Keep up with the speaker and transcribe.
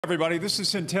Everybody, this is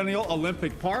Centennial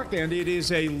Olympic Park, and it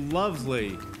is a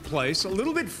lovely place. A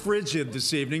little bit frigid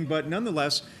this evening, but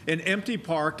nonetheless, an empty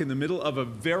park in the middle of a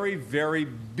very, very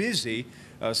busy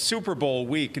Super Bowl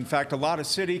week. In fact, a lot of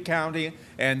city, county,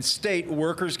 and state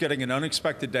workers getting an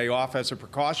unexpected day off as a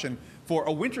precaution for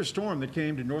a winter storm that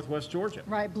came to northwest Georgia.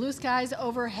 Right, blue skies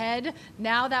overhead.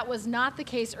 Now that was not the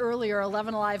case earlier.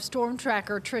 11 Alive storm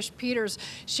tracker Trish Peters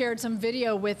shared some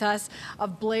video with us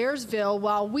of Blairsville.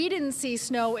 While we didn't see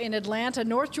snow in Atlanta,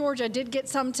 North Georgia did get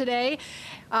some today.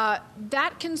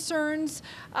 That concerns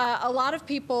a lot of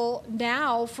people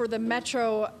now for the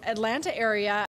metro Atlanta area.